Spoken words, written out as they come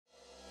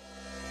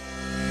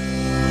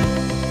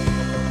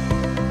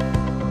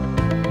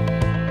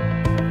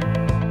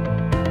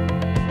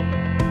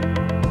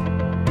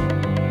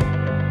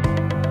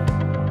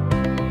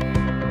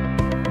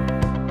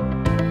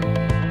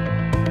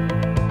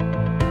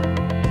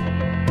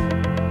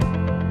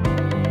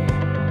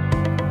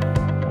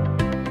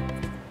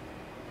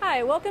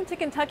Welcome to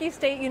Kentucky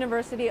State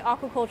University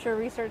Aquaculture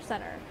Research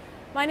Center.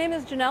 My name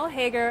is Janelle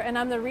Hager, and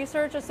I'm the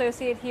Research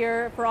Associate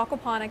here for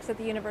Aquaponics at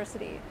the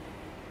university.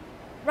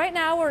 Right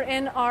now we're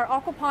in our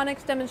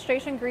aquaponics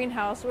demonstration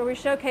greenhouse where we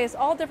showcase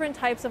all different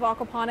types of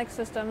aquaponics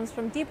systems,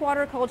 from deep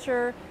water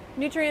culture,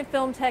 nutrient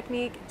film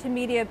technique, to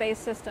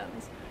media-based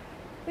systems.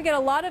 We get a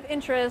lot of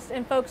interest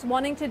in folks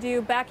wanting to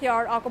do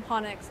backyard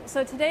aquaponics,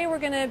 so today we're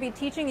going to be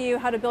teaching you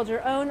how to build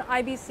your own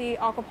IBC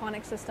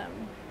aquaponics system.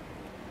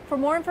 For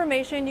more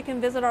information, you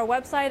can visit our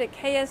website at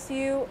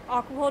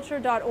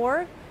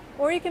ksuaquaculture.org,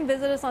 or you can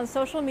visit us on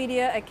social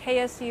media at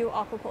KSU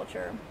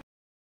Aquaculture.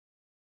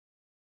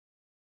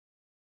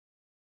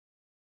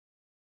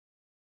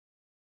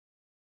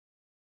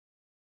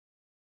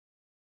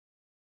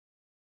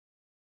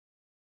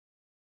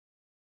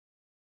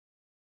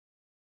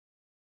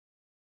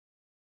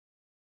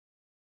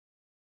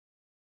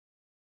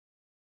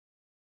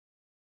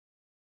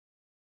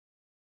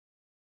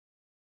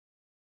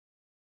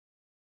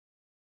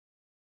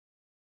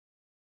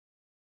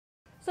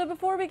 So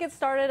before we get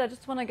started, I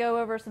just want to go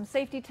over some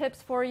safety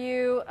tips for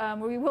you.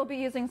 We will be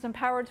using some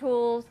power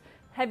tools,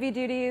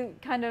 heavy-duty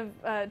kind of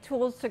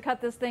tools to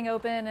cut this thing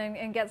open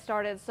and get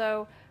started.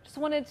 So just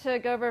wanted to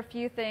go over a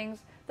few things.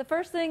 The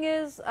first thing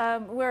is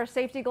wear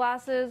safety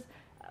glasses.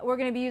 We're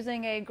going to be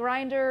using a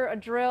grinder, a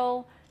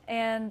drill,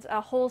 and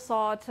a hole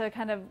saw to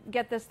kind of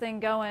get this thing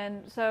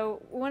going. So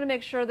we want to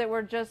make sure that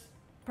we're just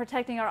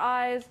protecting our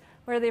eyes,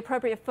 wear the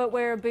appropriate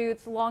footwear,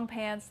 boots, long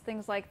pants,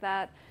 things like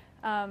that.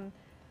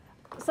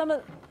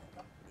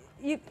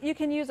 You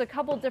can use a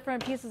couple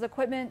different pieces of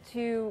equipment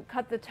to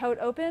cut the tote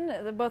open,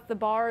 both the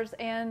bars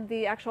and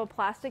the actual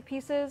plastic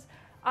pieces.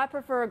 I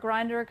prefer a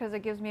grinder because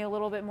it gives me a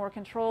little bit more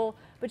control,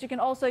 but you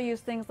can also use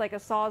things like a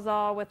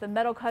sawzall with a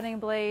metal cutting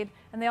blade,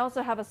 and they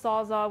also have a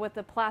sawzall with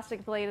the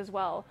plastic blade as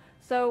well.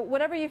 So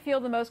whatever you feel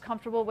the most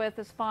comfortable with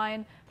is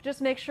fine, but just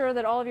make sure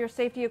that all of your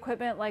safety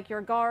equipment, like your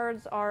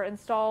guards, are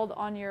installed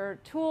on your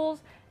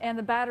tools and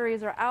the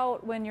batteries are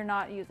out when you're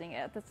not using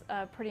it. That's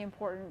a pretty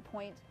important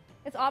point.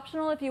 It's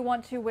optional if you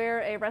want to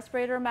wear a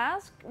respirator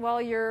mask while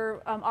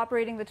you're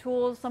operating the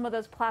tools. Some of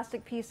those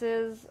plastic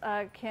pieces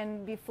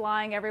can be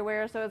flying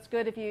everywhere, so it's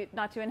good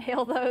not to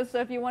inhale those. So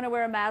if you want to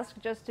wear a mask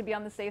just to be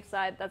on the safe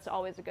side, that's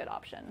always a good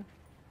option.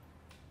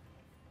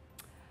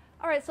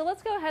 All right, so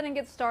let's go ahead and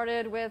get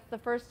started with the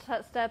first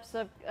steps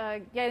of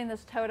getting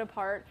this tote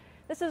apart.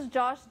 This is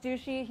Josh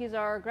Ducey. He's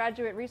our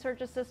graduate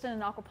research assistant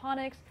in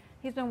aquaponics.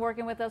 He's been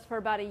working with us for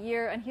about a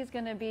year, and he's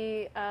going to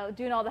be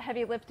doing all the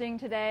heavy lifting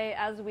today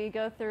as we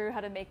go through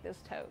how to make this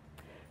tote.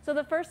 So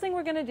the first thing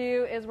we're going to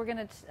do is we're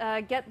going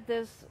to get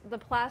the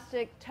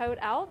plastic tote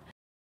out.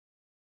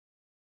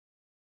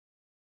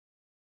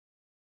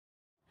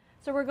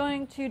 So we're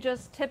going to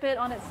just tip it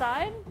on its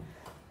side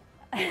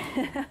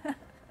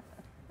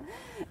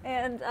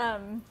and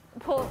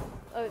pull.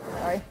 Oh,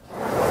 sorry.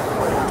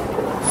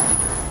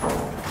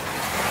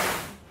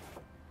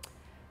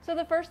 So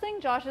the first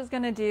thing Josh is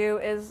going to do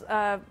is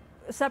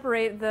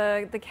separate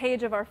the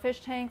cage of our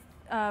fish tank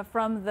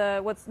from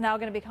what's now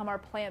going to become our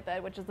plant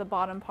bed, which is the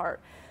bottom part.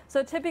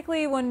 So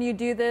typically when you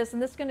do this,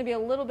 and this is going to be a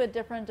little bit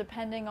different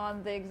depending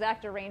on the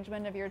exact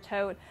arrangement of your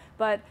tote,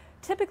 but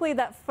typically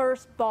that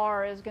first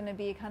bar is going to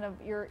be kind of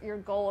your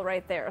goal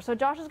right there. So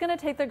Josh is going to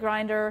take the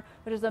grinder,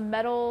 which is a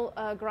metal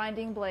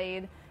grinding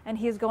blade, and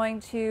he's going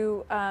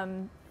to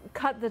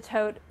cut the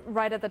tote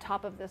right at the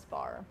top of this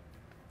bar.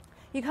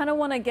 You kind of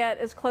want to get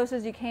as close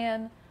as you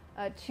can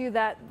to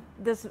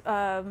this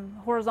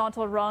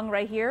horizontal rung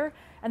right here,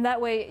 and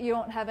that way you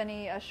won't have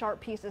any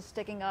sharp pieces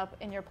sticking up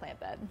in your plant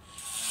bed.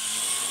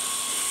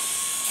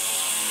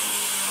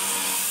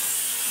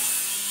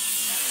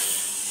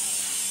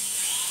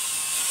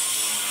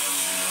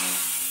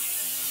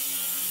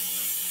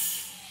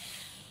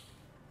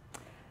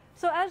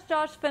 So as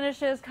Josh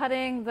finishes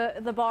cutting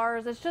the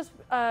bars, it's just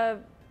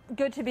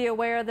good to be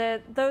aware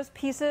that those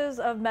pieces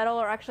of metal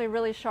are actually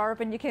really sharp,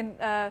 and you can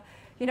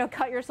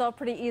cut yourself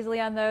pretty easily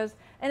on those.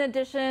 In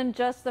addition,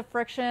 just the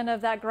friction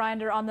of that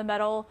grinder on the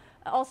metal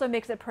also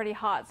makes it pretty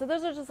hot. So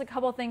those are just a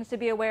couple things to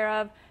be aware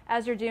of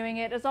as you're doing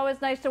it. It's always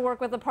nice to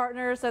work with a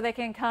partner so they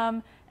can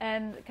come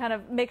and kind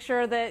of make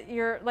sure that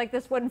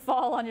this wouldn't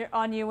fall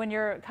on you when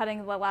you're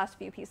cutting the last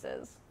few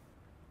pieces.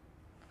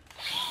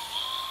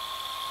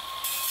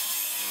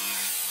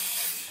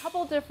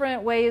 Couple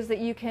different ways that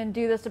you can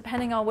do this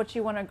depending on what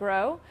you want to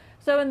grow.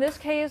 So in this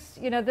case,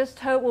 this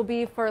tote will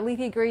be for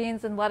leafy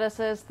greens and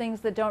lettuces, things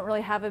that don't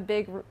really have a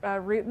big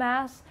root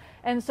mass,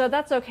 and so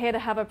that's okay to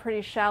have a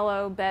pretty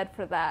shallow bed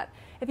for that.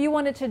 If you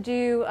wanted to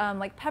do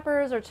like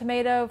peppers or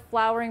tomato,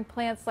 flowering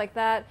plants like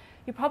that,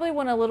 you probably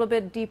want a little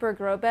bit deeper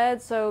grow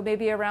bed, so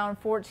maybe around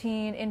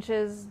 14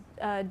 inches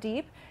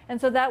deep,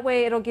 and so that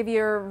way it'll give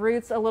your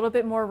roots a little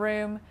bit more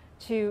room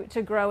to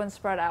grow and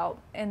spread out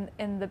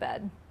in the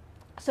bed.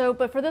 So,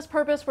 but for this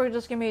purpose, we're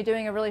just going to be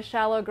doing a really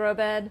shallow grow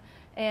bed,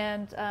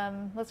 and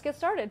let's get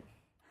started.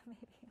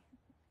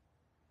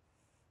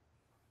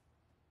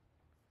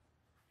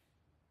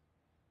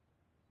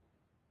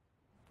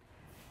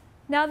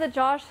 Now that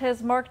Josh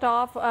has marked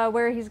off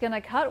where he's going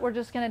to cut, we're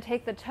just going to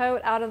take the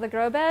tote out of the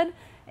grow bed,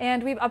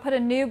 and I put a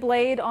new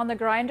blade on the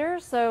grinder,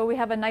 so we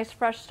have a nice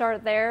fresh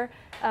start there.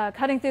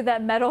 Cutting through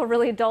that metal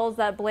really dulls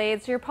that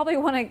blade, so you're probably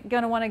going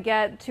to want to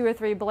get 2 or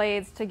 3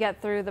 blades to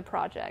get through the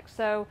project.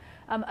 So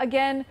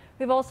again,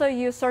 we've also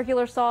used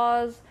circular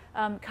saws,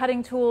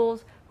 cutting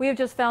tools. We have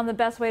just found the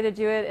best way to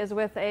do it is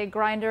with a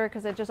grinder,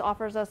 because it just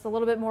offers us a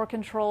little bit more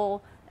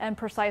control and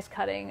precise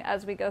cutting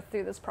as we go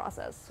through this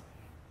process.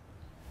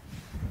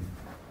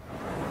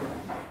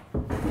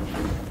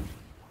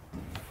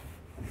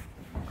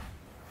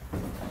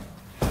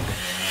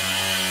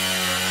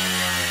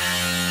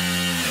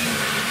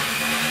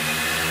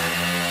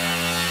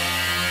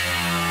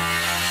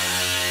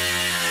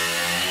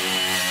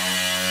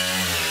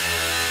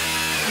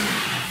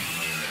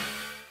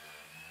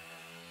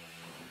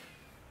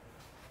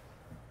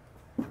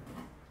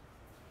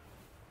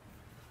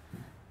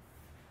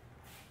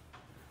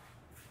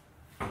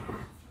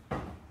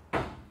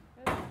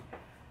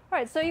 All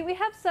right, so we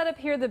have set up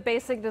here the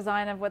basic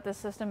design of what this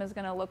system is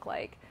going to look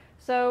like.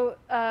 So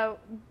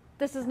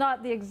this is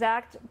not the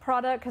exact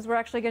product, because we're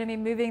actually going to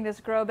be moving this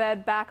grow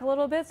bed back a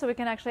little bit so we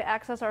can actually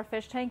access our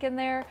fish tank in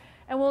there.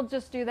 And we'll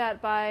just do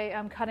that by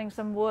cutting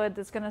some wood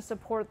that's going to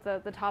support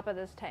the top of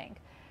this tank.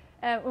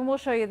 And we'll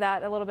show you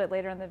that a little bit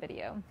later in the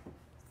video.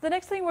 The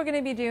next thing we're going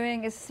to be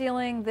doing is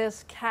sealing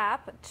this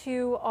cap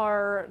to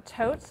our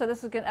tote. So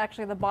this is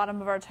actually the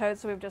bottom of our tote,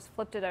 so we've just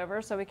flipped it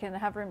over so we can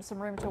have some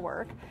room to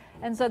work.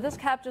 And so this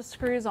cap just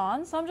screws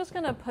on. So I'm just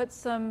going to put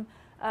some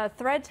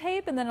thread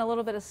tape and then a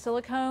little bit of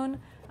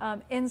silicone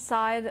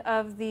inside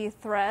of the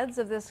threads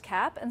of this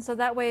cap. And so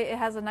that way it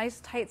has a nice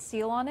tight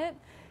seal on it.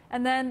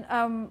 And then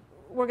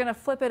we're going to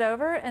flip it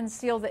over and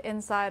seal the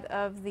inside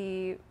of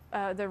the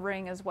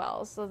ring as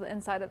well, so the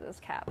inside of this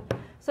cap.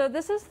 So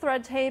this is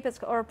thread tape, it's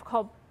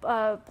called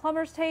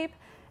plumber's tape,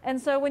 and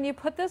so when you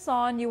put this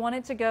on, you want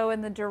it to go in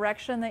the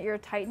direction that you're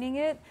tightening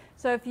it.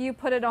 So if you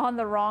put it on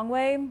the wrong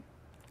way,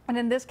 and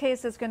in this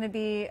case it's going to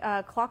be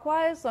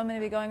clockwise, so I'm going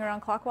to be going around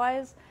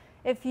clockwise.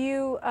 If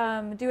you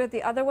do it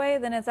the other way,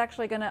 then it's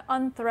actually going to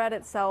unthread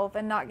itself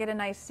and not get a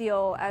nice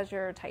seal as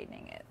you're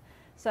tightening it.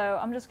 So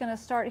I'm just going to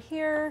start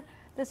here.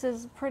 This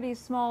is pretty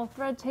small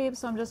thread tape,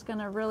 so I'm just going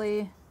to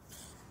really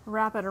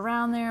wrap it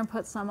around there and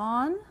put some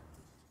on.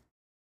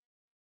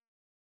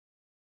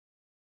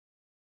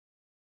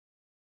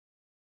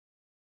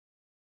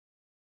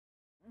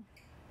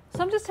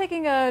 So I'm just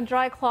taking a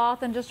dry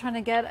cloth and just trying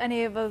to get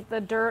any of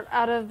the dirt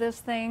out of this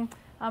thing.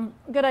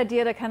 Good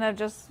idea to kind of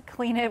just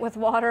clean it with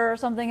water or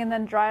something and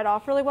then dry it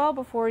off really well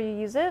before you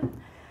use it.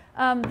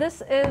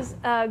 This is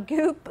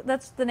Goop,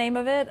 that's the name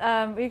of it.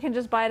 You can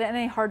just buy it at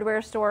any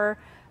hardware store.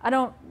 I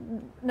don't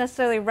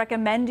necessarily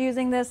recommend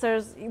using this,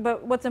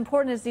 but what's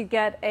important is you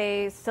get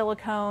a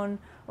silicone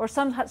or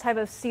some type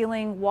of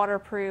sealing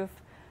waterproof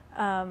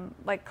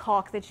like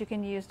caulk that you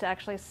can use to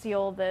actually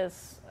seal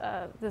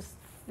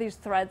these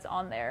threads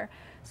on there.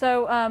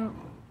 So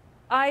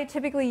I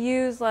typically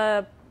use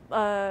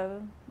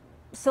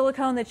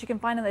silicone that you can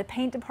find in the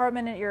paint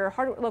department at your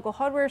local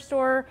hardware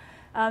store.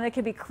 It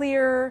could be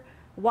clear,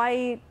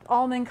 white,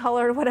 almond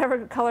colored,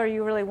 whatever color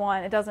you really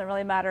want. It doesn't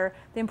really matter.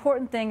 The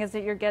important thing is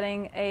that you're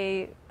getting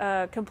a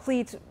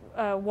complete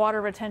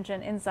water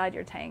retention inside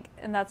your tank,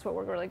 and that's what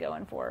we're really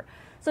going for.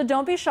 So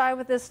don't be shy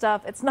with this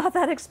stuff. It's not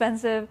that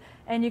expensive,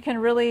 and you can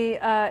really,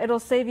 it'll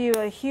save you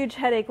a huge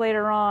headache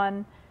later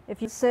on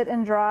if you sit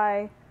and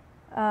dry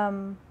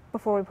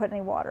before we put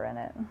any water in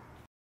it.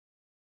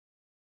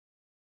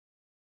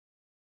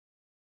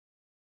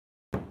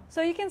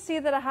 So you can see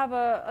that I have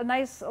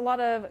a lot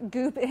of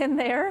goop in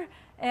there,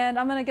 and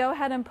I'm going to go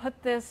ahead and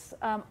put this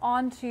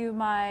onto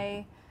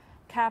my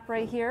cap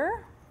right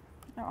here.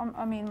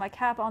 I mean my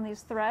cap on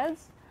these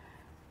threads.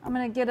 I'm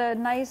going to get a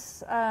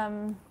nice,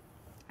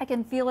 I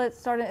can feel it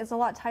starting, it's a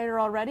lot tighter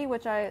already,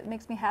 which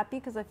makes me happy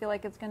because I feel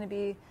like it's going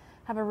to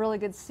have a really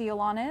good seal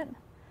on it.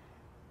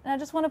 And I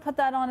just want to put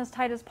that on as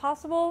tight as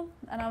possible,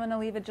 and I'm going to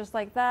leave it just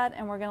like that,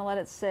 and we're going to let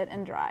it sit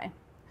and dry.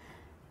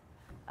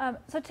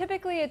 So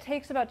typically it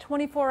takes about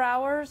 24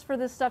 hours for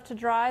this stuff to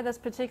dry. That's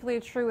particularly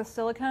true with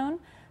silicone.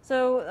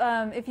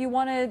 So if you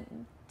wanted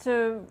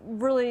to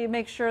really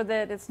make sure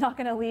that it's not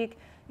going to leak,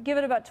 give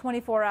it about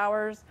 24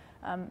 hours.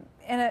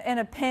 In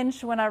a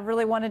pinch, when I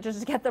really want to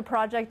just get the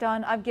project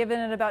done, I've given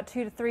it about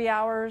 2 to 3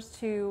 hours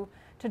to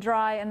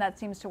dry, and that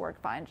seems to work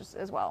fine just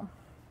as well.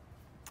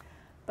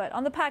 But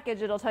on the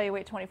package, it'll tell you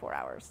wait 24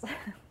 hours.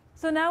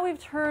 So now we've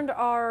turned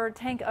our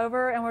tank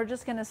over, and we're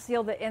just going to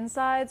seal the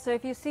inside. So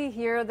if you see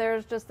here,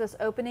 there's just this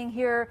opening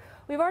here.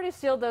 We've already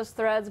sealed those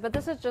threads, but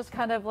this is just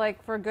kind of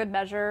like for good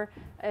measure.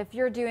 If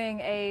you're doing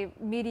a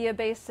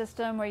media-based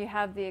system where you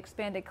have the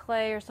expanded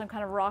clay or some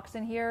kind of rocks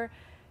in here,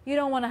 you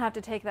don't want to have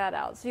to take that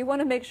out. So you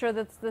want to make sure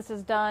that this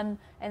is done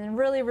and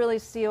really, really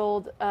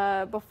sealed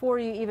before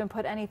you even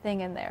put anything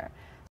in there.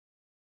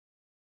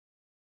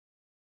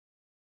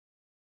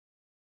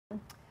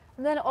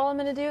 And then all I'm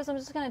going to do is I'm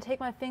just going to take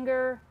my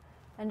finger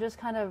and just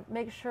kind of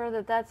make sure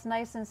that that's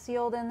nice and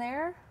sealed in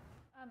there.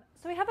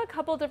 So we have a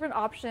couple different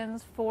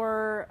options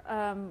for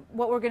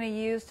what we're going to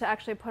use to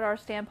actually put our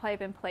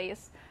standpipe in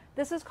place.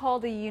 This is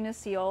called a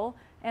uniseal,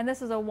 and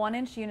this is a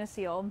 1-inch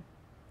uniseal.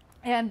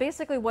 And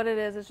basically what it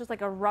is just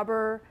like a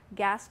rubber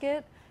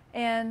gasket,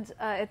 and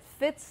it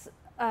fits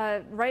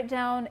right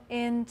down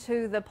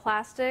into the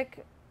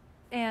plastic.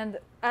 And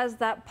as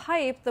that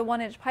pipe, the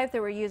 1-inch pipe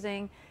that we're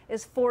using,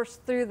 is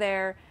forced through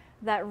there,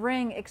 that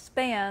ring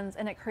expands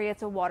and it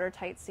creates a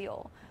watertight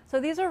seal. So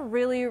these are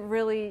really,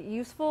 really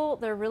useful.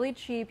 They're really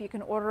cheap. You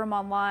can order them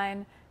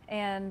online,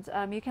 and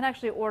you can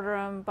actually order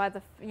them by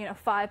the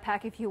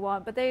 5-pack if you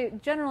want, but they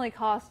generally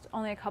cost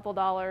only a couple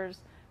dollars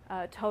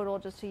total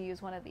just to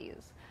use one of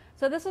these.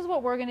 So this is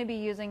what we're going to be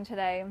using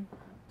today.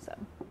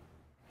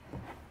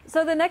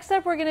 So the next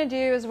step we're going to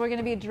do is we're going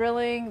to be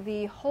drilling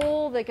the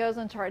hole that goes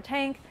into our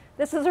tank.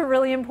 This is a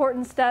really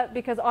important step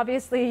because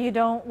obviously you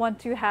don't want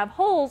to have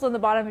holes in the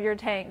bottom of your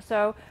tank.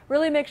 So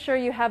really make sure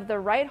you have the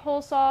right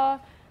hole saw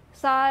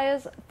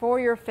size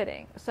for your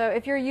fitting. So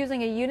if you're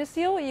using a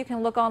uniseal, you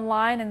can look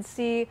online and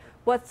see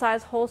what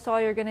size hole saw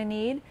you're going to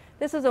need.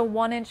 This is a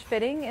 1-inch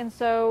fitting, and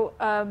so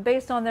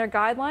based on their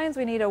guidelines,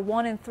 we need a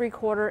 1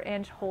 3/4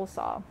 inch hole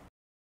saw.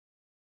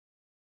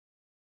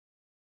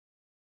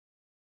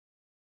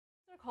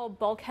 Called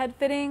bulkhead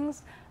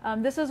fittings.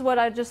 This is what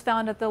I just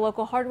found at the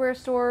local hardware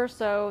store,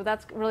 so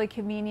that's really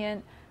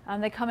convenient.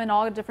 They come in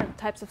all different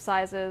types of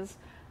sizes.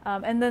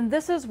 And then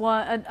this is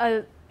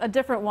a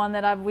different one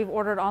that we've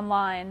ordered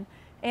online.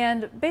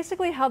 And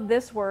basically how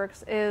this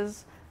works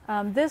is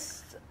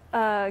this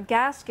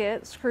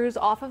gasket screws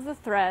off of the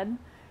thread,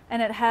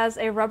 and it has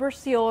a rubber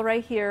seal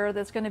right here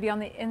that's going to be on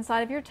the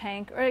inside of your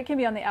tank, or it can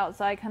be on the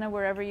outside, kind of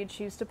wherever you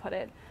choose to put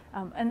it.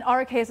 In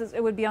our cases,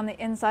 it would be on the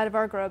inside of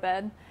our grow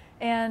bed.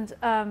 And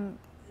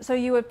so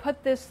you would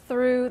put this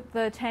through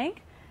the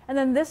tank, and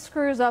then this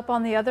screws up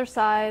on the other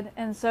side.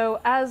 And so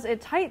as it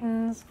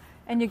tightens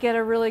and you get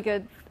a really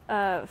good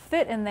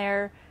fit in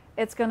there,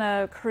 it's going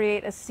to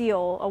create a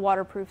seal, a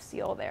waterproof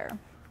seal there.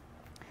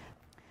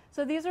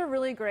 So these are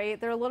really great.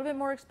 They're a little bit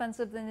more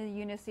expensive than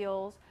the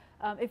uniseals.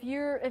 If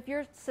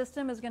your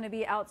system is going to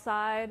be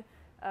outside,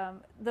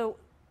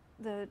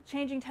 the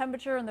changing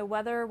temperature and the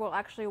weather will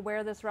actually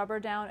wear this rubber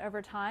down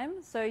over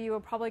time. So you are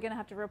probably going to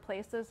have to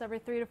replace this every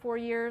 3 to 4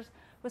 years.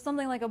 With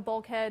something like a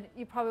bulkhead,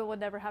 you probably would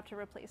never have to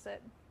replace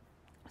it.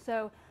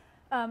 So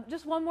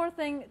just one more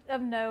thing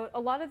of note, a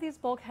lot of these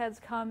bulkheads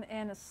come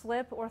in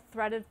slip or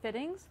threaded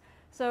fittings.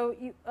 So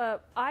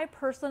I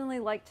personally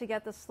like to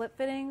get the slip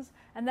fittings,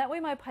 and that way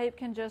my pipe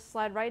can just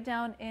slide right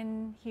down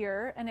in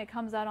here and it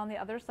comes out on the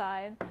other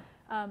side.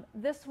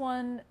 This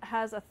one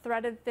has a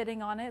threaded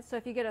fitting on it, so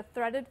if you get a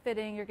threaded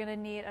fitting, you're going to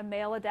need a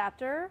male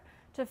adapter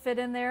to fit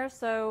in there,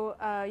 so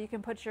you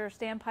can put your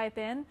standpipe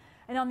in.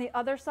 And on the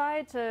other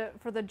side,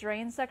 for the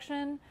drain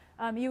section,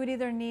 you would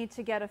either need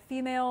to get a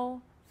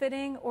female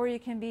fitting, or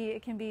it can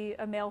be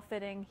a male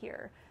fitting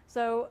here.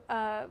 So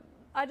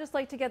I just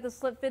like to get the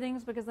slip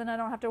fittings because then I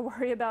don't have to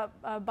worry about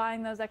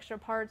buying those extra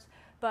parts.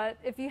 But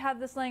if you have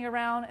this laying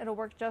around, it'll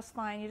work just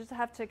fine. You just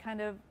have to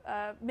kind of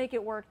make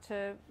it work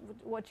to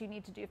what you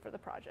need to do for the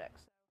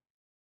projects.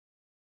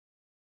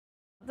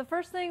 The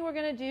first thing we're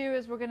going to do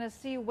is we're going to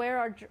see where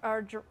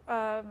our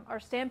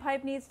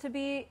standpipe needs to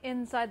be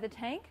inside the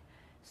tank,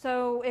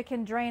 so it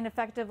can drain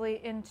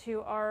effectively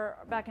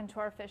back into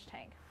our fish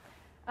tank.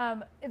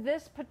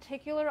 This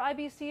particular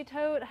IBC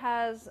tote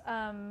has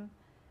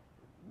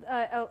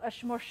a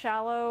more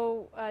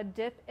shallow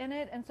dip in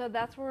it, and so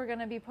that's where we're going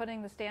to be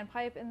putting the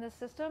standpipe in this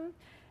system.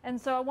 And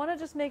so I want to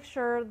just make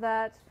sure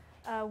that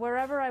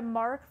wherever I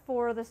mark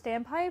for the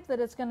standpipe, that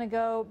it's going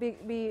to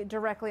be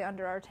directly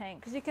under our tank,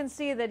 because you can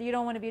see that you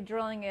don't want to be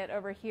drilling it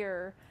over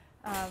here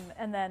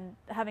and then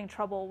having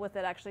trouble with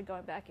it actually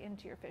going back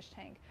into your fish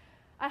tank.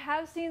 I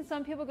have seen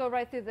some people go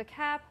right through the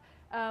cap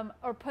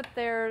or put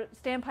their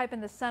standpipe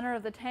in the center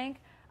of the tank.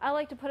 I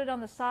like to put it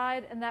on the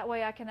side, and that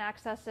way I can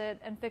access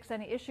it and fix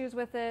any issues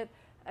with it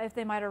if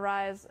they might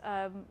arise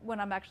when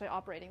I'm actually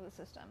operating the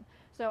system.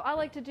 So I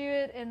like to do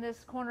it in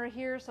this corner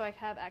here so I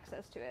have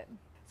access to it.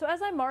 So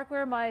as I mark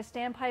where my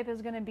standpipe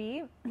is going to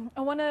be,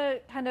 I want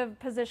to kind of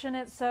position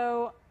it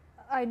so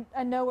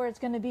I know where it's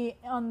going to be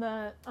on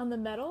the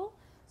metal.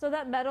 So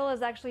that metal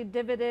is actually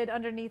divoted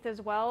underneath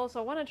as well.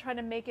 So I want to try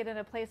to make it in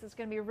a place that's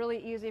going to be really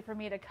easy for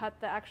me to cut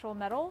the actual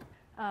metal.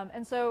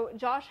 And so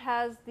Josh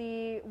has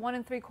the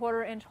 1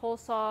 3/4 inch hole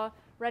saw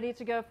ready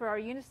to go for our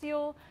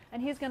uniseal, and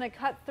he's going to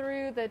cut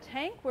through the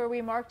tank where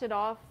we marked it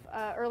off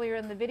earlier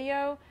in the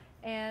video,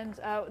 and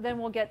then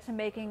we'll get to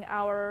making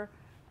our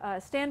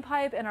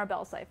standpipe and our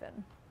bell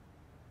siphon.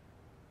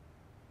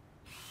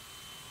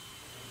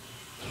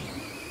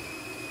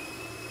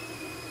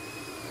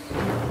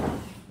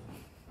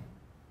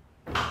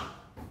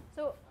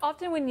 So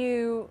often when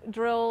you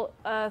drill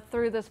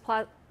through this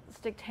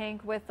plastic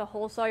tank with the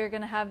hole saw, you're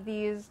going to have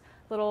these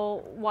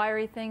little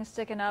wiry things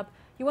sticking up.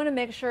 You want to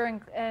make sure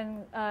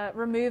and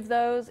remove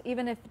those,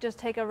 even if just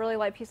take a really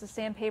light piece of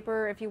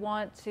sandpaper if you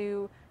want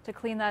to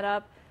clean that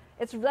up.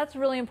 That's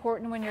really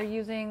important when you're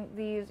using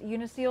these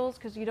uniseals,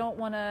 because you don't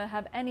want to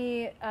have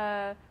any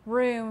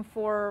room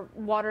for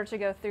water to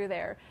go through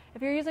there.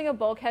 If you're using a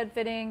bulkhead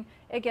fitting,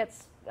 it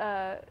gets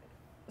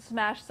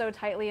smashed so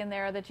tightly in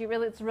there that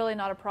it's really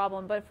not a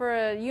problem. But for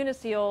a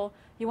uniseal,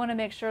 you want to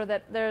make sure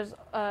that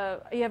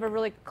you have a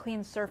really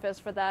clean surface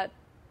for that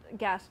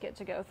gasket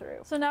to go through.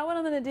 So now what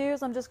I'm going to do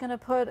is I'm just going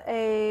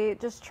to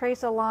just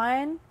trace a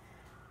line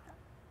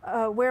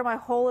where my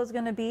hole is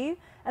going to be,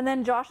 and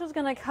then Josh is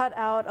going to cut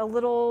out a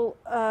little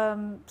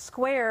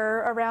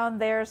square around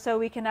there so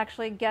we can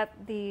actually get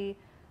the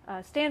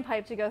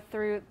standpipe to go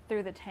through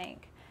the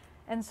tank.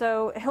 And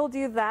so he'll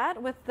do that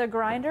with the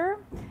grinder,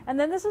 and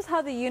then this is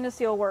how the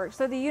uniseal works.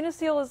 So the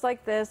uniseal is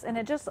like this, and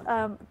it just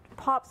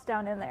pops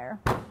down in there,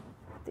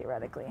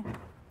 theoretically.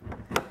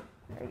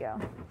 There you go.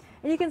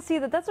 And you can see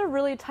that that's a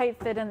really tight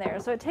fit in there.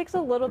 So it takes a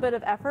little bit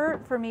of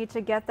effort for me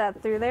to get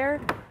that through there.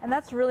 And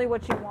that's really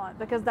what you want,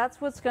 because that's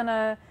what's going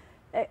to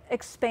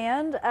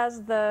expand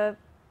as the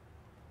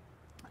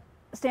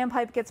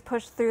standpipe gets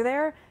pushed through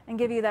there and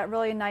give you that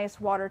really nice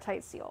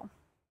watertight seal.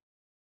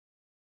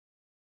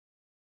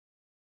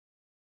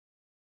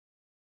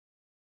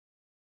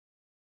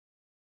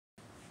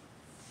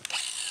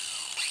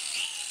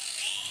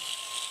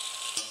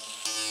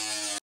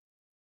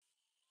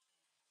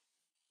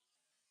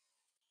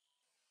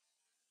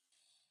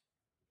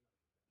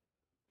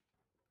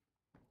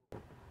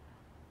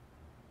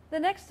 The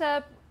next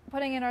step,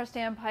 putting in our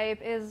standpipe,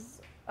 is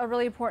a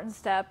really important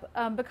step.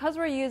 Because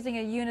we're using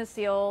a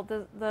uniseal,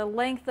 the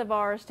length of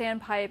our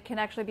standpipe can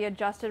actually be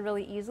adjusted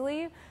really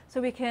easily. So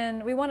we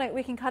can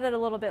cut it a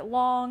little bit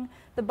long.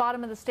 The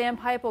bottom of the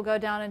standpipe will go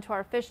down into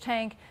our fish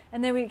tank,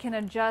 and then we can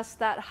adjust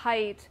that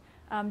height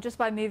just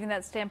by moving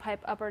that standpipe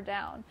up or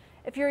down.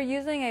 If you're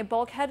using a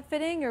bulkhead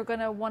fitting, you're going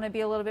to want to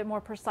be a little bit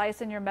more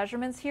precise in your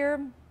measurements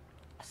here.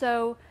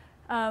 So,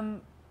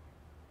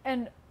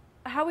 and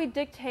how we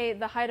dictate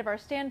the height of our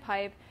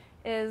standpipe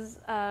is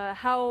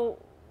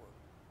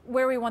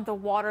where we want the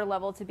water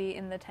level to be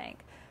in the tank.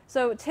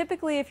 So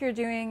typically, if you're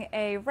doing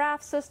a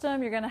raft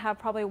system, you're going to have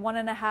probably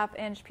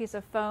 1.5-inch piece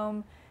of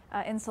foam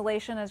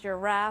insulation as your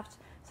raft.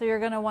 So you're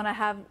going to want to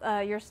have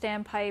your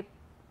standpipe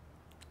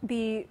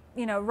be,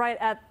 right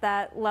at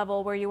that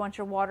level where you want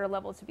your water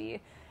level to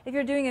be. If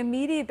you're doing a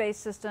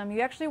media-based system,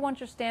 you actually want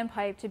your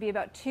standpipe to be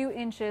about 2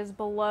 inches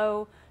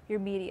below your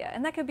media,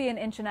 and that could be 1.5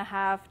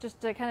 inches,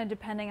 just kind of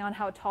depending on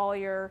how tall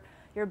your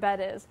bed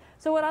is.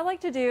 So what I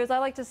like to do is I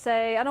like to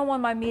say I don't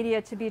want my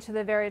media to be to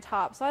the very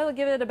top, so I'll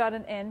give it about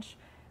 1 inch,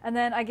 and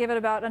then I give it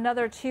about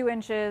another 2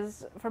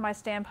 inches for my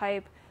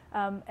standpipe.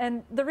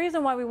 And the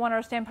reason why we want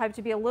our standpipe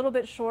to be a little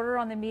bit shorter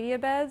on the media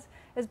beds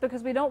is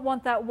because we don't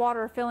want that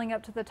water filling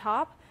up to the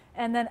top,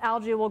 and then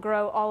algae will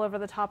grow all over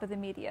the top of the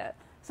media.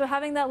 So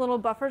having that little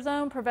buffer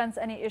zone prevents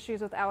any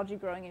issues with algae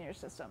growing in your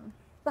system.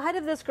 The height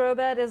of this grow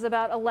bed is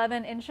about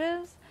 11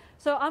 inches.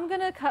 So I'm going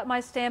to cut my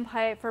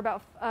standpipe for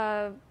about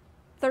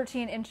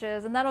 13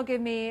 inches, and that'll give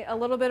me a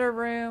little bit of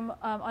room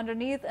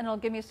underneath, and it'll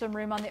give me some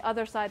room on the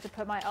other side to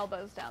put my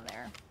elbows down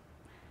there.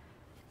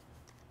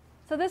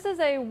 So this is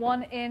a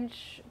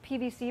 1-inch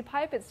PVC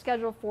pipe. It's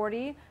Schedule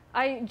 40.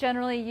 I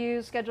generally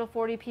use Schedule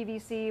 40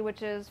 PVC,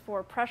 which is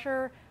for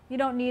pressure. You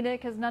don't need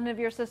it because none of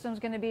your system is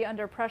going to be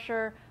under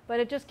pressure, but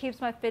it just keeps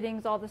my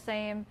fittings all the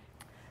same.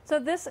 So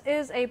this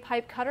is a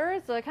pipe cutter.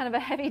 It's a kind of a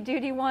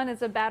heavy-duty one.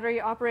 It's a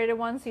battery-operated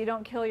one, so you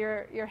don't kill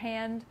your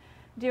hand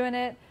doing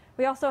it.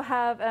 We also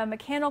have a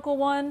mechanical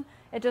one.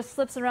 It just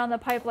slips around the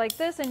pipe like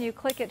this, and you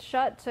click it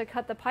shut to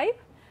cut the pipe.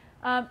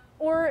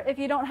 Or if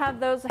you don't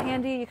have those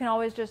handy, you can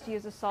always just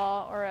use a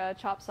saw or a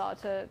chop saw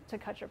to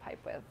cut your pipe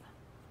with.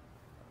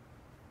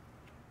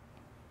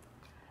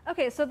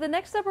 Okay, so the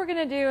next step we're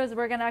going to do is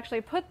we're going to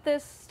actually put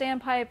this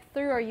standpipe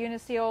through our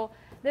uniseal.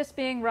 This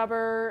being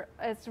rubber,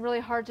 it's really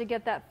hard to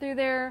get that through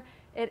there.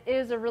 It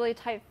is a really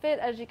tight fit,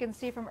 as you can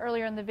see from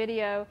earlier in the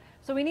video.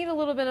 So we need a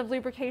little bit of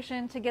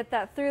lubrication to get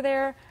that through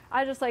there.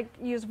 I just like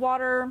use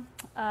water.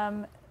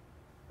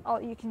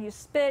 You can use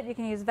spit, you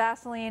can use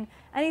Vaseline,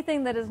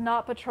 anything that is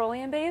not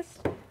petroleum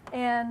based,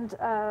 and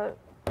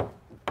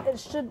it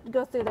should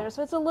go through there.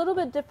 So it's a little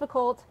bit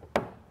difficult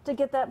to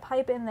get that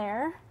pipe in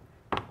there.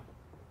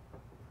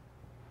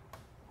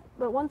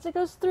 But once it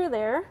goes through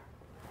there,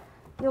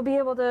 you'll be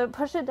able to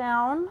push it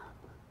down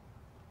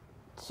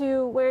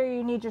to where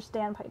you need your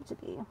standpipe to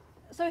be.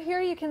 So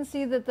here you can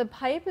see that the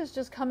pipe is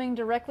just coming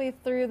directly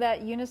through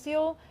that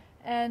uniseal,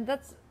 and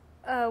that's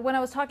when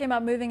I was talking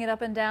about moving it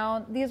up and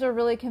down, these are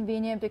really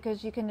convenient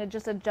because you can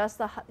just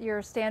adjust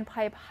your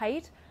standpipe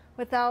height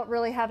without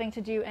really having to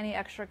do any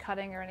extra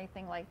cutting or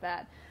anything like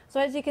that. So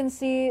as you can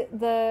see,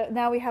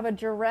 now we have a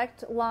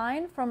direct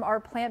line from our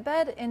plant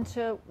bed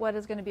into what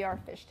is going to be our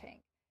fish tank.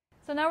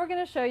 So now we're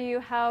going to show you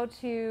how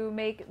to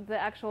make the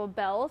actual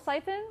bell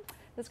siphon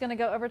that's going to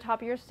go over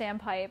top of your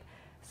standpipe.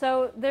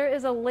 So there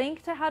is a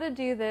link to how to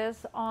do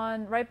this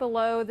right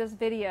below this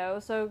video,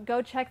 so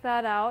go check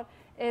that out.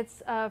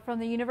 It's from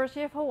the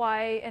University of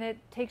Hawaii, and it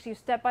takes you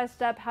step by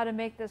step how to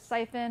make this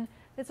siphon.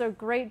 It's a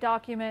great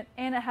document,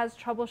 and it has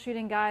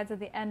troubleshooting guides at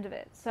the end of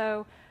it.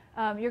 So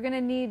You're going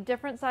to need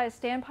different size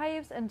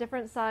standpipes and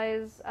different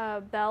size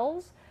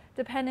bells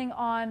depending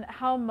on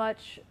how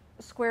much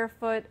square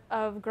foot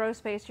of grow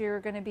space you're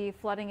going to be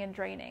flooding and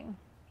draining.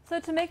 So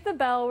to make the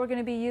bell, we're going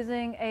to be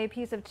using a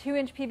piece of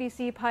 2-inch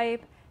PVC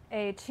pipe,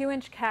 a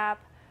 2-inch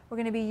cap. We're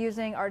going to be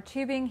using our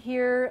tubing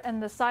here,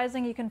 and the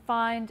sizing you can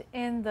find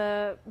in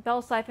the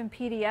bell siphon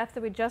PDF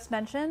that we just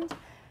mentioned.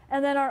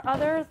 And then our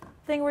other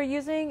thing we're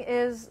using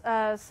is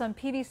some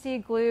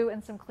PVC glue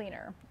and some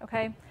cleaner,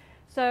 okay?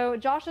 So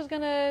Josh is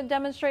going to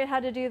demonstrate how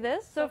to do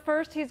this. So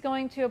first he's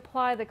going to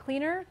apply the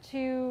cleaner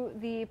to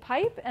the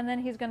pipe, and then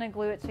he's going to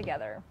glue it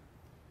together.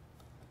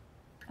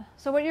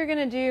 So what you're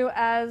going to do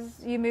as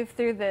you move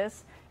through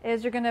this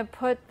is you're going to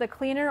put the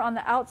cleaner on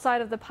the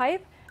outside of the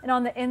pipe and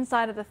on the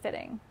inside of the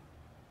fitting.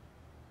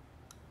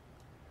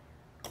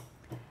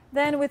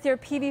 Then with your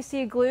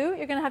PVC glue,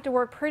 you're going to have to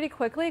work pretty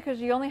quickly because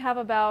you only have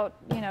about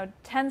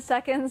 10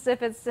 seconds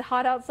if it's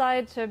hot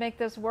outside to make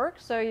this work.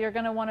 So you're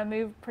going to want to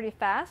move pretty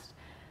fast.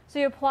 So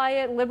you apply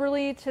it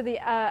liberally to the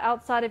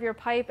outside of your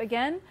pipe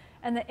again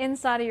and the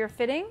inside of your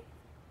fitting.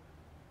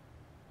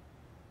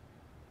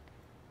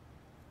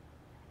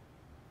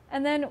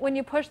 And then when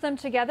you push them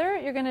together,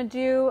 you're going to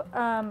do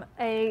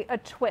a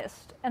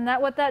twist. And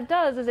what that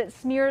does is it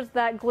smears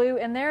that glue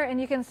in there, and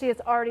you can see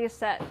it's already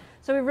set.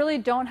 So we really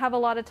don't have a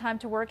lot of time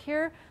to work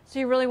here, so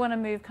you really want to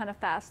move kind of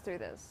fast through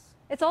this.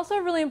 It's also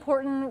really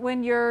important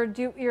when you're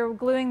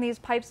gluing these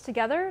pipes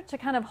together to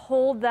kind of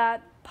hold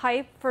that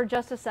pipe for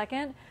just a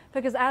second,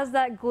 because as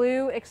that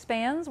glue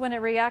expands, when it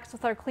reacts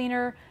with our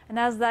cleaner, and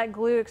as that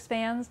glue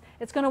expands,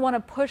 it's going to want to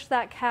push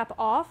that cap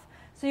off.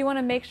 So you want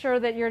to make sure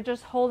that you're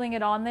just holding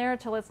it on there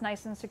till it's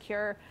nice and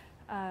secure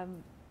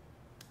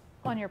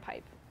on your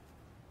pipe.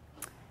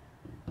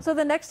 So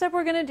the next step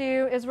we're going to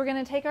do is we're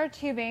going to take our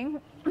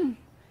tubing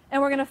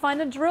and we're going to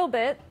find a drill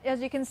bit,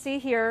 as you can see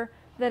here,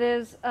 that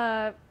is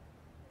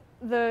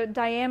the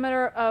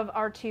diameter of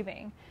our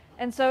tubing.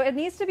 And so it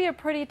needs to be a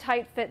pretty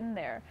tight fit in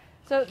there.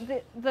 So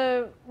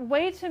the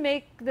way to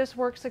make this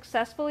work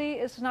successfully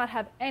is to not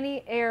have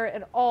any air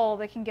at all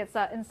that can get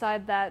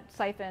inside that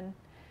siphon,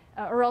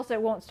 or else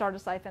it won't start a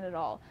siphon at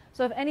all.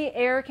 So if any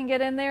air can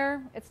get in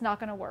there, it's not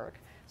going to work.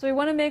 So we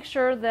want to make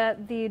sure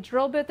that the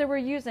drill bit that we're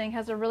using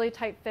has a really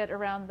tight fit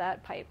around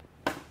that pipe.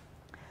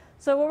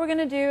 So what we're going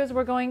to do is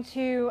we're going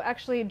to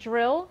actually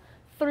drill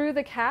through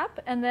the cap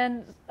and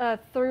then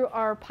through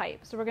our pipe.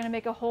 So we're going to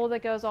make a hole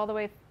that goes all the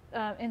way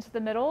into the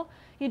middle.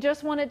 You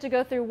just want it to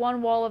go through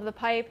one wall of the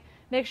pipe.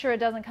 Make sure it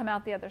doesn't come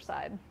out the other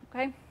side,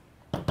 okay?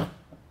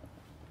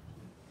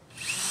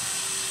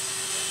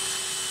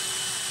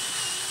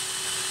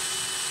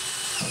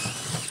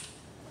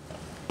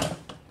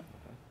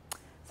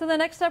 So the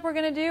next step we're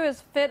going to do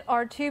is fit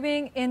our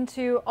tubing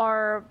into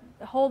our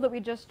hole that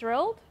we just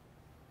drilled.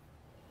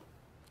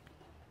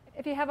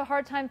 If you have a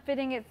hard time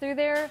fitting it through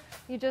there,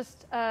 you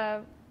just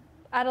add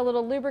a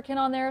little lubricant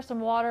on there,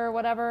 some water or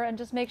whatever, and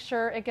just make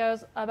sure it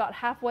goes about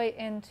halfway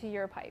into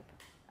your pipe.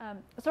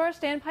 So our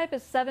standpipe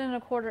is 7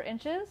 1/4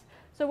 inches.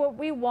 So what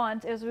we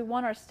want is we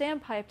want our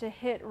standpipe to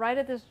hit right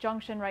at this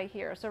junction right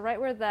here. So right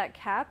where that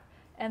cap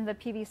and the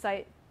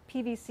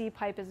PVC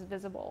pipe is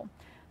visible.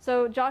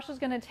 So Josh is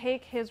going to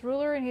take his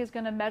ruler and he's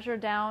going to measure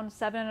down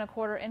 7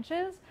 1/4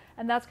 inches,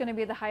 and that's going to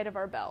be the height of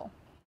our bell.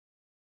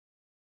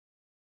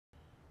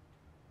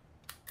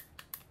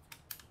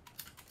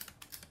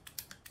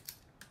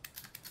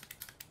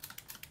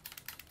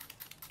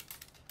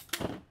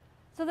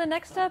 So the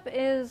next step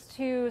is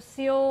to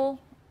seal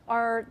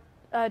our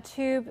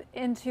tube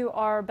into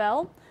our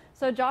bell.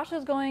 So Josh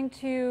is going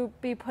to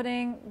be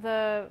putting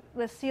the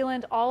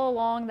sealant all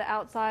along the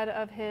outside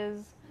of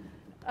his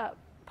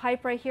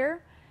pipe right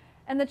here.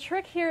 And the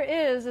trick here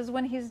is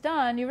when he's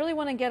done, you really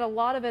want to get a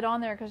lot of it on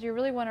there because you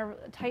really want a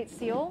tight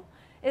seal,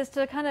 is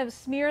to kind of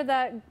smear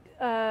that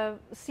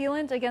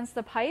sealant against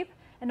the pipe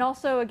and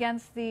also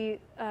against the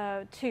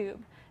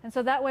tube. And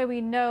so that way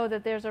we know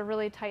that there's a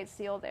really tight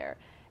seal there.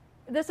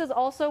 This is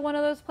also one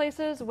of those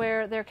places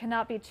where there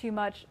cannot be too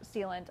much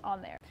sealant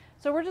on there.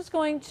 So we're just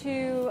going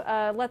to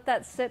let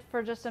that sit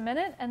for just a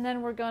minute, and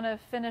then we're going to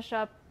finish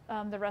up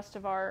the rest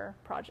of our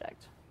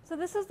project. So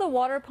this is the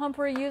water pump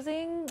we're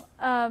using.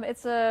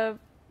 It's a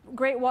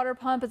great water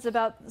pump. It's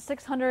about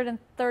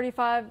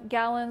 635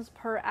 gallons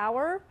per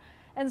hour.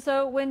 And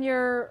so when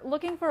you're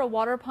looking for a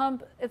water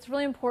pump, it's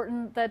really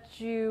important that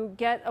you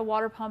get a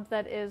water pump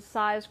that is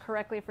sized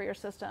correctly for your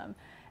system.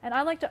 And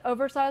I like to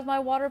oversize my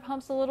water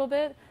pumps a little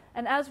bit.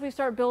 And as we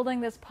start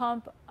building this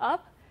pump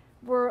up,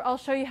 I'll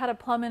show you how to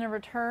plumb in a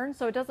return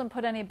so it doesn't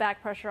put any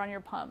back pressure on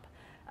your pump.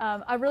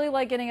 I really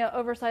like getting an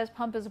oversized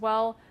pump as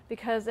well,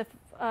 because if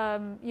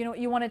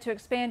you wanted to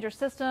expand your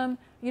system,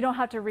 you don't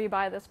have to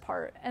rebuy this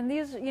part. And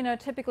these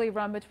typically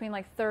run between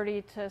like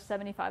 $30 to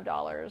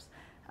 $75.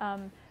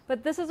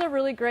 But this is a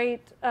really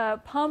great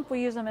pump.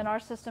 We use them in our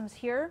systems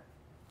here.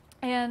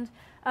 And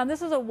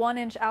this is a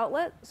 1-inch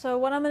outlet. So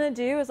what I'm going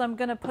to do is I'm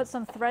going to put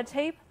some thread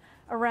tape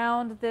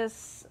around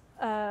this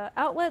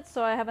outlet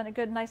so I have a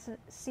good nice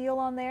seal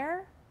on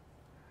there.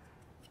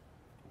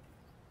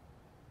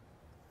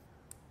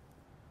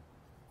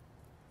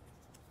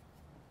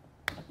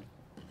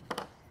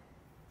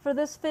 For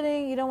this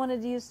fitting, you don't want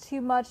to use too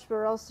much,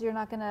 or else you're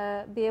not going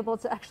to be able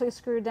to actually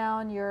screw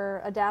down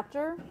your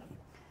adapter.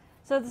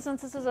 So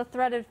since this is a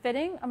threaded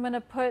fitting, I'm going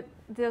to put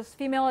this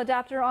female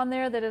adapter on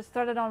there that is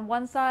threaded on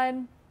one side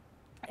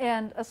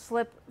and a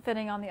slip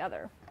fitting on the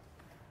other.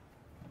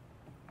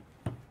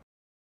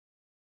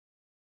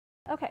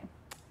 Okay,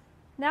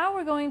 now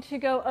we're going to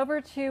go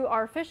over to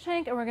our fish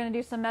tank and we're going to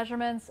do some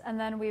measurements, and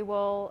then we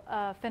will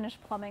finish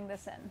plumbing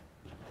this in.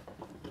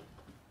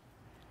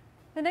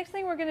 The next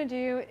thing we're going to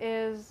do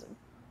is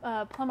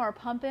plumb our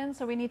pump in.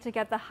 So we need to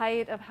get the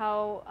height of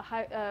how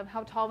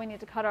tall we need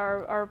to cut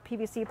our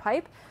PVC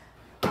pipe.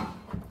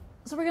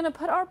 So we're going to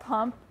put our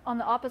pump on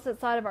the opposite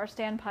side of our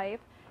standpipe.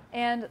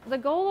 And the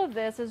goal of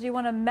this is you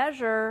want to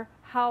measure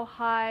how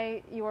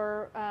high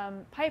your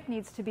pipe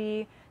needs to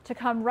be to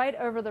come right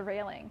over the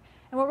railing.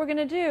 And what we're going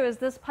to do is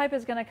this pipe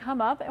is going to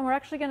come up, and we're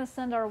actually going to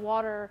send our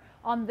water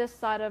on this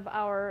side of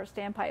our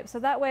standpipe. So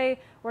that way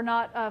we're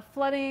not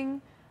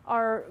flooding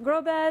our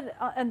grow bed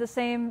and the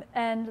same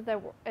end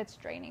that it's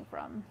draining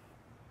from.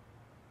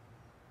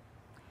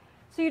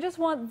 So you just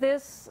want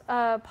this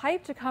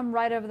pipe to come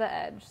right over the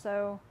edge.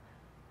 So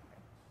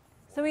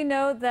we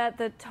know that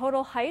the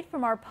total height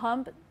from our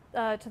pump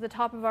to the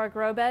top of our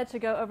grow bed to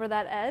go over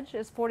that edge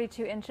is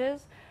 42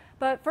 inches.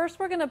 But first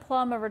we're going to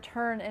plumb a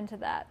return into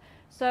that.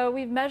 So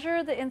we've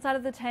measured the inside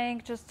of the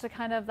tank just to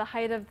kind of the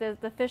height of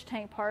the fish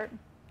tank part.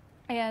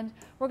 And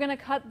we're going to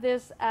cut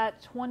this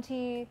at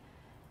 21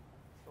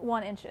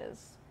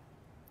 inches.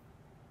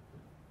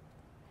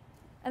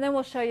 And then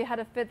we'll show you how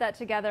to fit that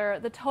together.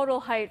 The total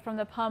height from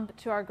the pump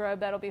to our grow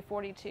bed will be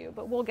 42,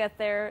 but we'll get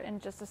there in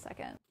just a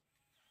second.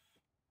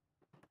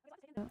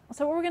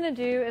 So what we're going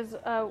to do is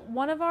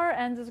one of our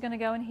ends is going to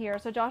go in here.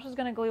 So Josh is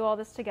going to glue all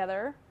this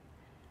together.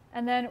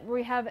 And then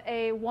we have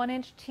a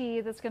 1-inch T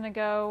that's going to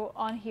go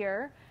on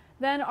here.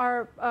 Then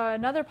our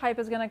another pipe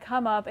is going to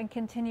come up and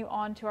continue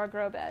on to our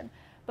grow bed.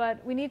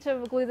 But we need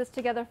to glue this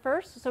together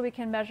first so we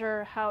can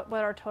measure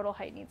what our total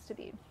height needs to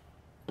be.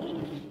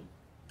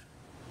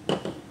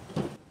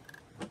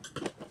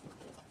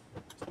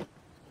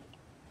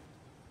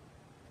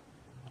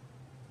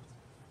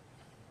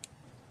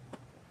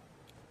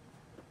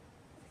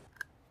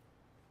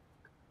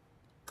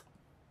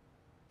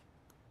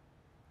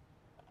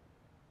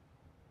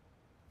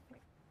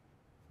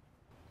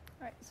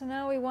 All right, so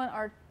now we want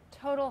our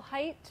total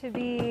height to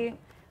be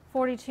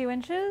 42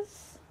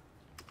 inches.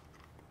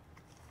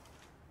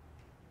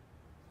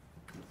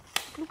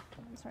 Oops,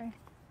 I'm sorry.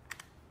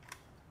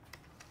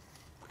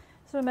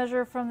 So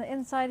measure from the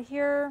inside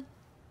here.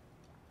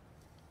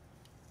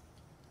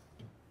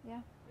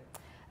 Yeah.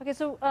 Okay,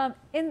 so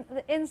in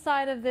the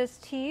inside of this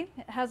T,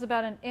 it has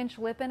about an inch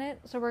lip in it.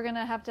 So we're going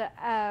to have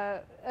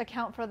to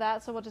account for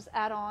that. So we'll just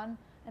add on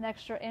an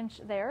extra inch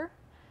there.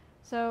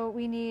 So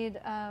we need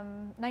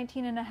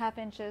 19.5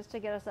 inches to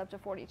get us up to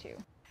 42.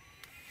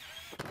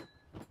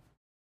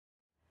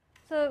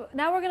 So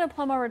now we're going to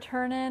plumb our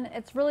return in.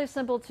 It's really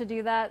simple to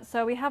do that.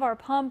 So we have our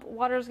pump.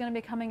 Water is going to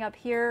be coming up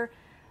here.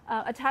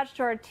 Attached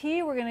to our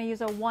T, we're going to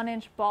use a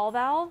 1-inch ball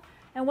valve.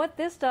 And what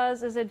this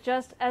does is it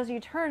just, as you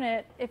turn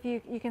it, if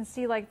you can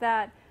see like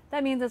that,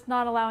 that means it's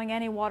not allowing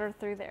any water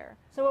through there.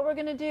 So what we're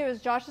going to do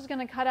is Josh is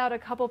going to cut out a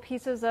couple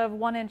pieces of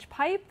 1-inch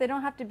pipe. They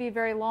don't have to be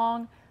very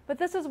long, but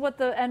this is what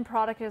the end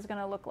product is going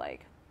to look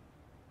like.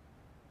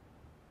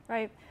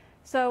 Right?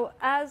 So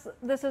as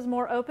this is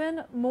more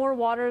open, more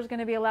water is going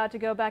to be allowed to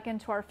go back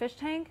into our fish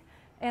tank,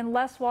 and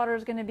less water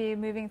is going to be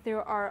moving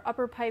through our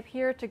upper pipe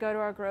here to go to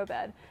our grow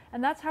bed.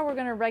 And that's how we're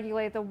going to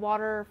regulate the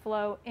water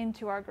flow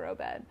into our grow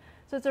bed.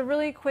 So it's a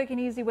really quick and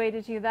easy way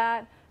to do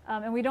that,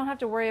 and we don't have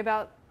to worry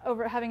about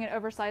having an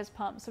oversized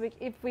pump. So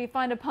if we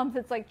find a pump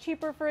that's like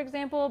cheaper, for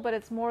example, but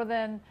it's more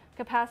than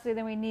capacity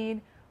than we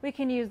need, we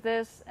can use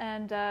this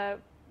and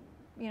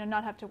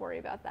not have to worry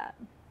about that.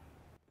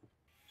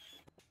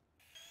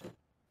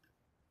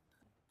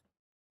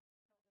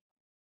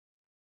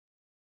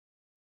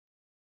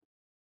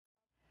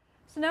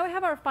 So now we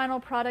have our final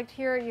product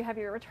here. You have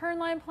your return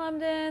line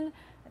plumbed in.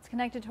 It's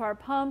connected to our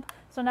pump.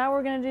 So now what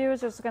we're going to do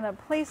is just going to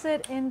place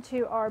it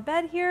into our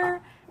bed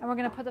here, and we're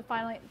going to put the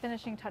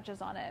finishing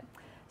touches on it.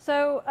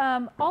 So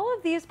all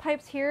of these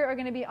pipes here are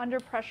going to be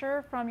under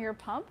pressure from your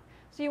pump.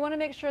 So you want to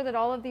make sure that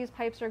all of these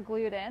pipes are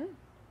glued in.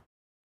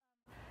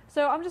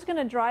 So I'm just going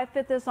to dry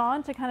fit this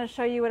on to kind of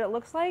show you what it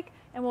looks like,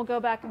 and we'll go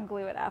back and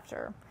glue it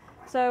after.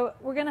 So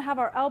we're going to have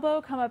our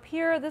elbow come up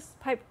here. This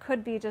pipe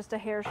could be just a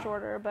hair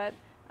shorter, but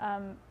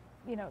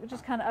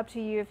just kind of up to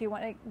you if you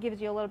want. It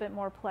gives you a little bit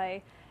more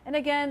play. And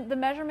again, the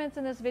measurements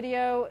in this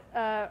video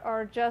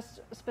are just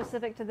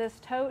specific to this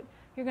tote.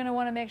 You're going to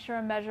want to make sure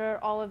and measure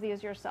all of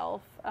these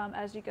yourself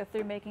as you go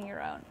through making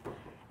your own.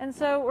 And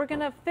so we're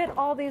going to fit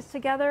all these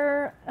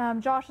together.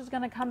 Josh is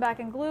going to come back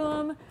and glue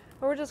them,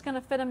 but we're just going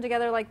to fit them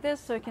together like this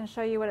so I can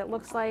show you what it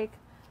looks like.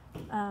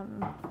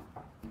 Like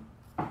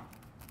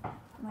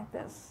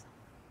this.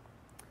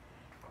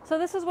 So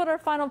this is what our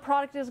final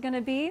product is going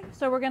to be.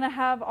 So we're going to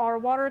have our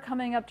water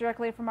coming up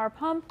directly from our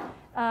pump.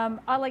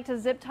 I like to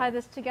zip tie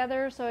this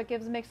together so it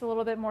makes it a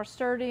little bit more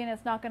sturdy and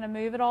it's not going to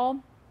move at all.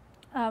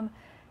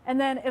 and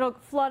then it'll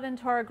flood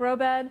into our grow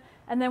bed,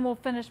 and then we'll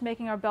finish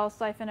making our bell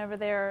siphon over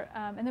there,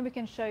 and then we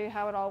can show you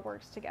how it all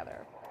works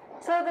together.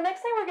 So the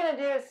next thing we're going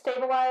to do is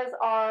stabilize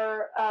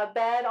our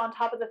bed on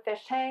top of the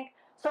fish tank.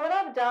 So what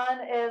I've done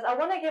is I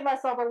want to give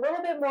myself a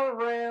little bit more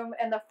room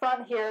in the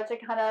front here to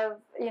kind of,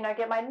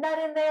 get my net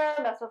in there,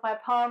 mess with my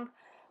pump,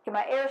 get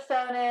my air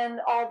stone in,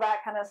 all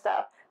that kind of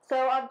stuff.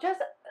 So I've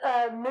just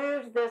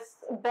moved this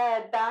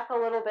bed back a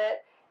little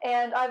bit,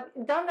 and I've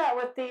done that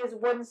with these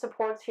wooden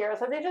supports here.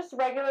 So they're just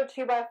regular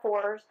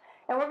 2x4s,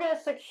 and we're going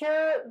to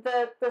secure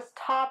this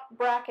top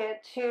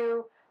bracket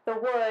to the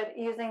wood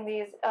using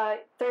these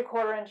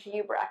 3/4 inch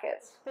U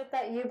brackets. Fit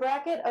that U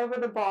bracket over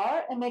the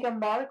bar and make a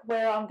mark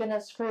where I'm going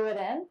to screw it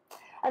in.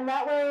 And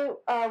that way,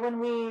 when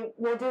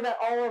we'll do that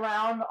all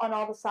around on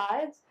all the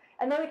sides,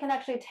 and then we can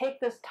actually take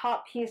this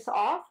top piece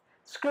off,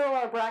 screw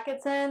our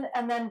brackets in,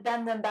 and then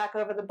bend them back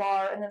over the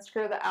bar and then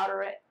screw the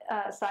outer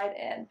side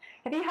in.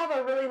 If you have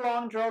a really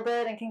long drill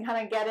bit and can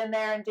kind of get in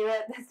there and do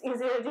it, it's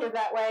easier to do it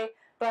that way.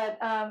 But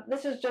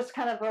this is just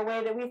kind of a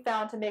way that we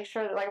found to make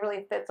sure that it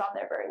really fits on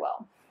there very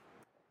well.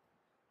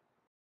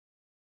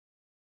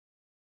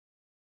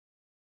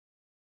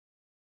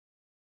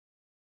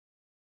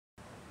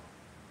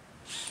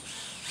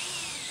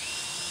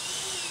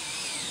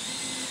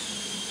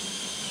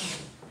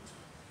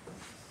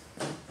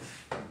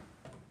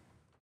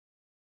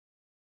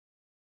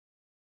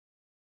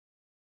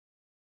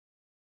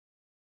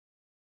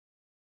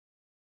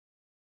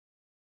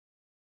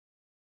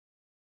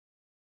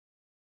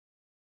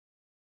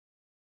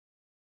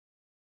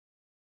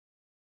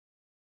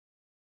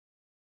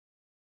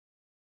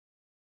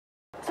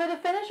 So to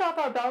finish off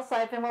our bell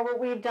siphon, what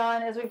we've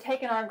done is we've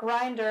taken our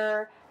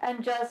grinder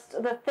and just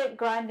the thick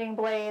grinding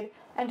blade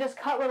and just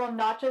cut little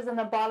notches in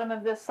the bottom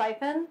of this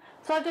siphon.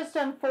 So I've just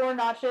done 4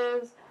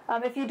 notches.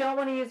 If you don't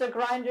want to use a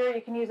grinder,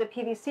 you can use a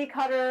PVC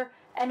cutter,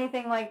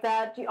 anything like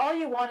that. All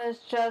you want is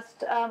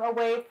just a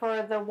way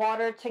for the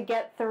water to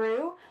get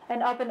through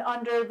and up and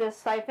under this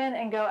siphon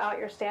and go out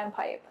your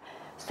standpipe.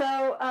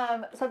 So,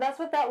 so that's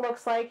what that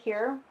looks like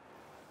here.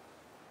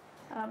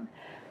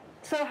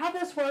 So how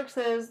this works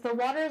is the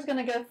water is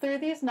going to go through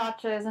these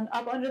notches and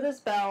up under this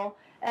bell,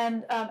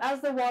 and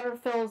as the water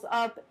fills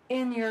up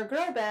in your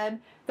grow bed,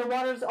 the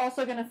water is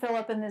also going to fill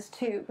up in this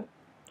tube.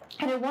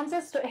 And once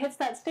it hits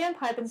that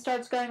standpipe and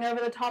starts going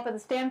over the top of the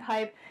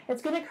standpipe,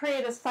 it's going to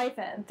create a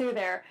siphon through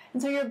there.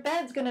 And so your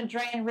bed's going to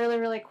drain really,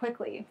 really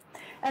quickly.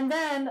 And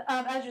then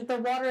as the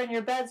water in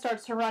your bed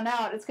starts to run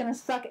out, it's going to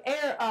suck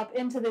air up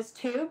into this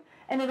tube,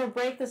 and it'll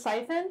break the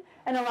siphon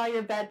and allow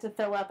your bed to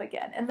fill up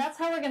again. And that's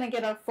how we're going to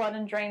get our flood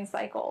and drain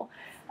cycle.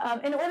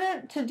 In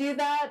order to do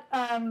that,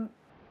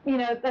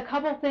 a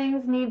couple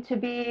things need to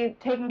be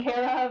taken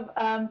care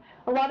of.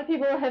 A lot of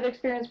people have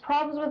experienced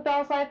problems with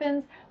bell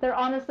siphons. They're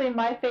honestly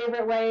my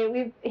favorite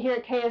way. Here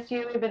at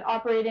KSU, we've been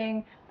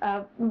operating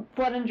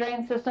flood and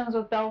drain systems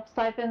with bell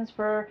siphons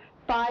for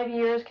 5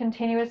 years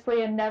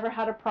continuously and never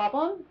had a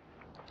problem.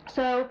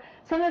 So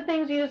some of the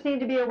things you just need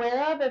to be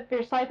aware of if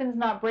your siphon's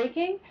not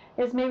breaking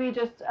is maybe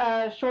just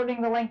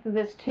shortening the length of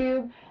this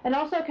tube, and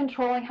also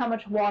controlling how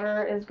much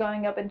water is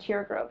going up into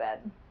your grow bed.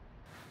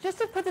 Just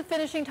to put the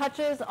finishing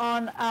touches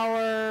on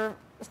our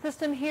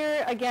system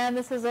here, again,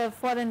 this is a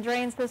flood and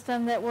drain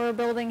system that we're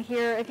building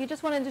here. If you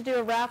just wanted to do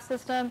a raft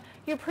system,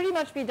 you'd pretty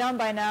much be done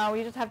by now.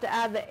 You just have to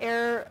add the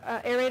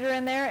aerator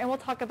in there, and we'll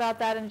talk about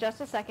that in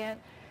just a second.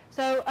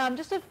 So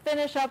just to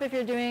finish up, if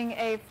you're doing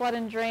a flood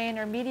and drain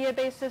or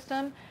media-based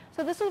system,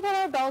 so this is what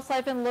our bell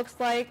siphon looks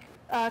like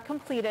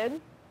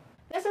completed.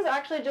 This is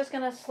actually just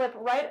going to slip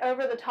right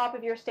over the top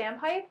of your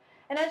standpipe.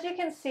 And as you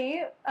can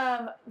see,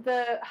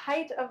 the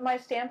height of my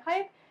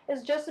standpipe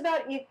is just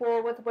about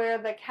equal with where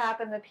the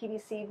cap and the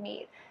PVC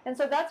meet. And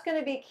so that's going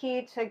to be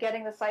key to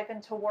getting the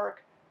siphon to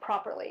work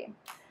properly.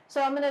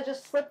 So I'm going to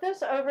just slip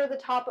this over the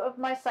top of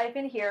my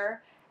siphon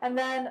here. And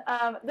then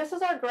this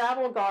is our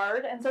gravel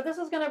guard, and so this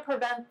is going to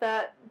prevent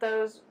that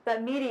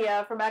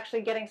media from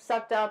actually getting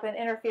sucked up and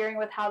interfering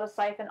with how the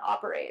siphon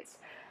operates.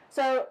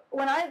 So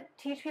when I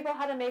teach people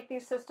how to make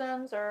these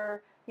systems,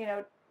 or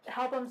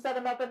help them set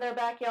them up in their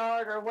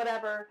backyard or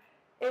whatever,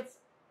 it's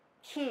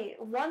key.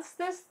 Once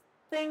this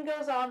thing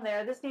goes on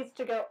there, this needs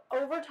to go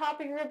over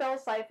top of your bell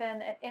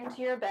siphon and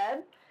into your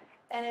bed,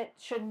 and it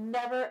should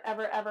never,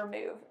 ever, ever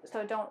move.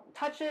 So don't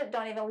touch it,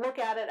 don't even look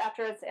at it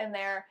after it's in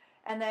there.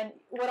 And then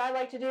what I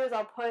like to do is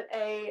I'll put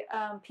a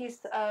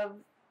piece of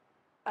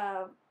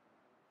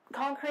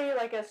concrete,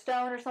 like a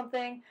stone or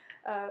something,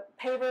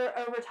 paver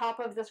over top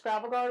of this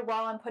gravel guard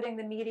while I'm putting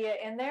the media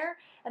in there,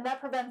 and that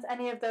prevents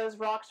any of those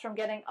rocks from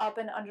getting up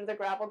and under the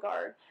gravel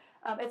guard.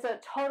 It's a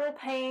total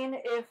pain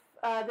if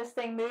this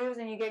thing moves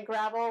and you get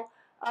gravel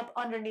up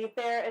underneath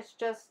there. It's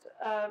just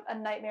a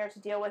nightmare to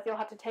deal with. You'll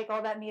have to take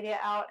all that media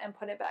out and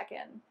put it back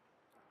in.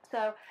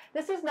 So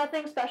this is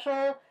nothing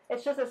special.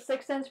 It's just a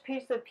 6-inch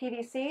piece of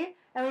PVC,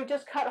 and we've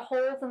just cut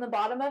holes in the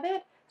bottom of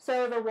it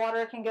so the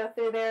water can go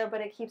through there, but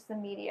it keeps the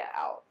media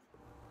out.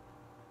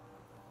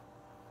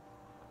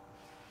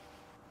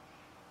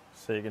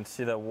 So you can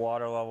see that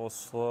water level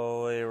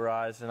slowly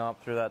rising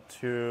up through that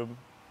tube,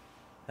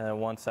 And then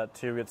once that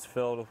tube gets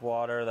filled with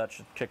water, that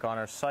should kick on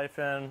our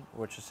siphon,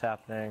 which is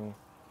happening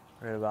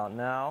right about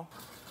now.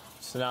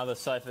 So now the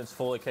siphon's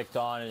fully kicked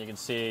on, and you can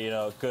see,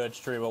 a good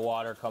stream of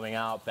water coming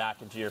out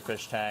back into your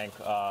fish tank.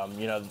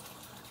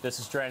 This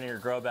is draining your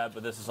grow bed,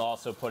 but this is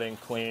also putting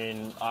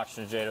clean,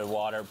 oxygenated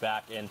water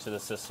back into the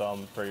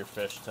system for your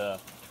fish to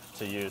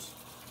use.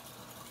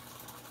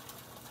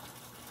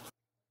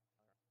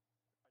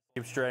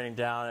 Keeps draining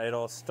down.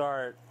 It'll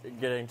start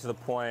getting to the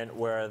point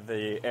where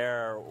the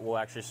air will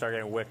actually start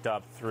getting wicked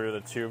up through the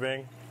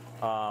tubing.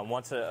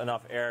 Once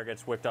enough air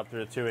gets wicked up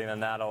through the tubing, then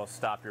that'll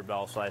stop your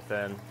bell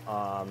siphon,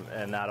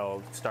 and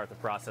that'll start the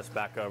process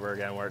back over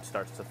again where it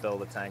starts to fill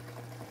the tank.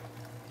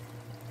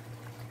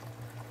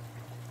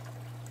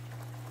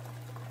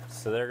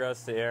 So there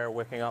goes the air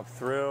wicking up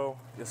through.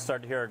 You'll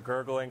start to hear a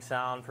gurgling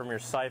sound from your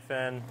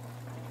siphon.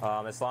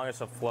 As long as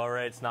the flow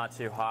rate's not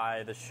too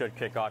high, this should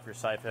kick off your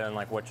siphon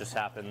like what just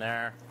happened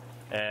there,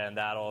 and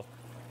that'll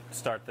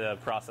start the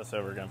process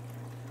over again.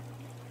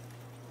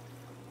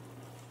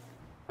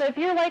 So if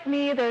you're like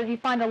me, you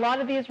find a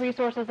lot of these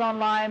resources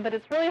online, but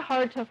it's really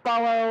hard to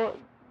follow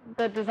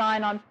the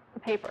design on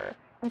paper.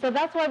 And so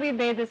that's why we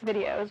made this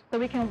video, so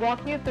we can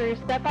walk you through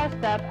step by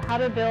step how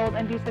to build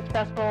and be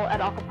successful at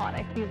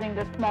aquaponics using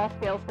this small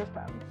scale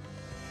system.